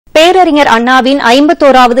பேரறிஞர் அண்ணாவின்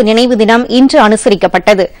 51வது நினைவு தினம் இன்று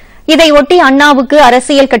அனுசரிக்கப்பட்டது. இதையொட்டி அண்ணாவுக்கு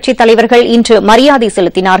அரசியல் கட்சித் தலைவர்கள் இன்று மரியாதை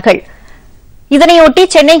செலுத்தினார்கள். இதனையொட்டி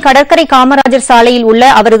சென்னை கடற்கரை காமராஜர் சாலையில் உள்ள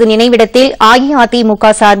அவரது நினைவிடத்தில்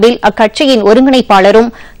அஇஅதிமுக சார்பில் அக்கட்சியின் ஒருங்கிணைப்பாளரும்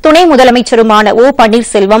துணை முதலமைச்சருமான ஓ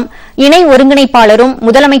பன்னீர்செல்வம், இணை ஒருங்கிணைப்பாளரும்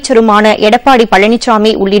முதலமைச்சருமான எடப்பாடி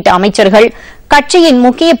பழனிசாமி உள்ளிட்ட அமைச்சர்கள், கட்சியின்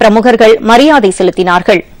முக்கிய பிரமுகர்கள் மரியாதை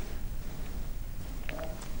செலுத்தினார்கள்.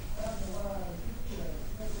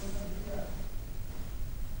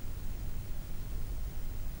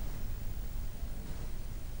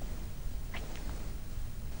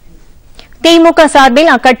 திமுக சார்பில்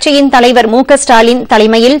அக்கட்சியின் தலைவர் மு க ஸ்டாலின்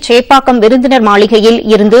தலைமையில் சேப்பாக்கம் விருந்தினர் மாளிகையில்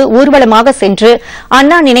இருந்து ஊர்வலமாக சென்று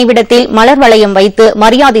அண்ணா நினைவிடத்தில் மலர் வளையம் வைத்து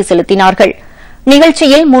மரியாதை செலுத்தினார்கள்.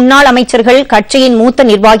 நிகழ்ச்சியில் முன்னாள் அமைச்சர்கள், கட்சியின் மூத்த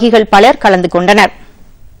நிர்வாகிகள் பலர் கலந்து கொண்டனர்.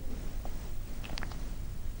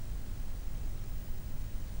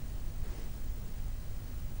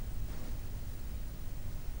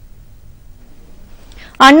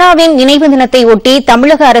 அண்ணாவின் நினைவு தினத்தை ஒட்டி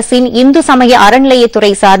தமிழக அரசின் இந்து சமய அறநிலையத்துறை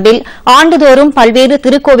சார்பில் ஆண்டுதோறும் பல்வேறு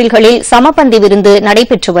திருக்கோவில்களில் சமபந்தி விருந்து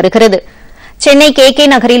நடைபெற்று வருகிறது. சென்னை கே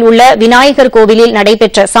நகரில் உள்ள விநாயகர் கோவிலில்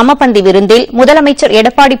நடைபெற்ற சமபந்தி விருந்தில் முதலமைச்சர்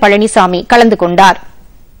எடப்பாடி பழனிசாமி கலந்து கொண்டார்.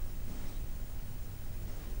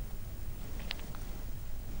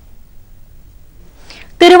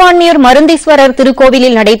 திருவான்மியூர் மருந்தீஸ்வரர்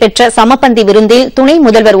திருக்கோவிலில் நடைபெற்ற சமபந்தி விருந்தில் துணை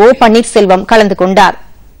முதல்வர் ஓ பன்னீர்செல்வம் கலந்து கொண்டார்.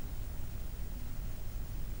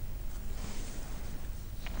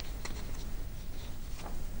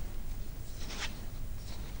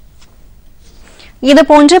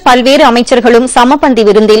 இதுபோன்று பல்வேறு அமைச்சர்களும் சமபந்தி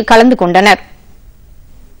விருந்தில் கலந்து கொண்டனர்.